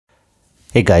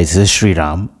Hey guys, this is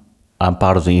Sriram. I'm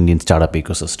part of the Indian startup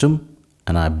ecosystem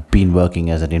and I've been working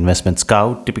as an investment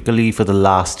scout typically for the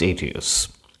last 8 years.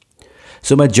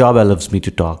 So, my job allows me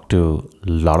to talk to a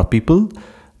lot of people,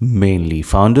 mainly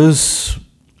founders,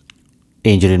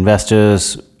 angel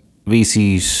investors,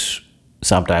 VCs,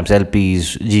 sometimes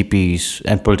LPs, GPs,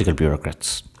 and political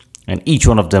bureaucrats. And each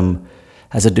one of them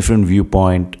has a different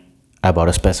viewpoint about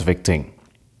a specific thing.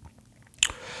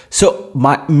 So,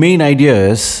 my main idea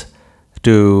is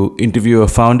to interview a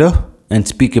founder and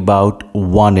speak about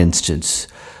one instance,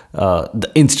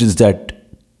 the instance that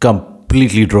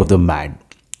completely drove them mad.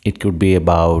 It could be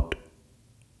about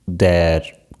their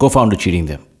co founder cheating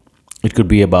them, it could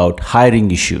be about hiring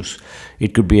issues,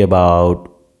 it could be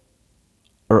about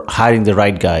hiring the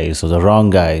right guys or the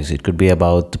wrong guys, it could be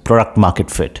about the product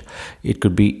market fit, it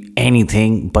could be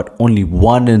anything, but only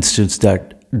one instance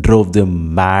that drove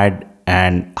them mad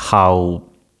and how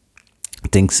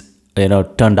things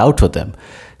turned out for them.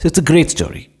 So it's a great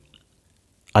story.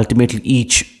 Ultimately,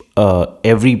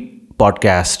 every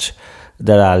podcast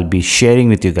that I'll be sharing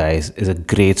with you guys is a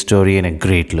great story and a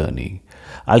great learning.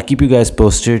 I'll keep you guys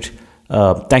posted.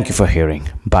 Thank you for hearing.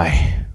 Bye.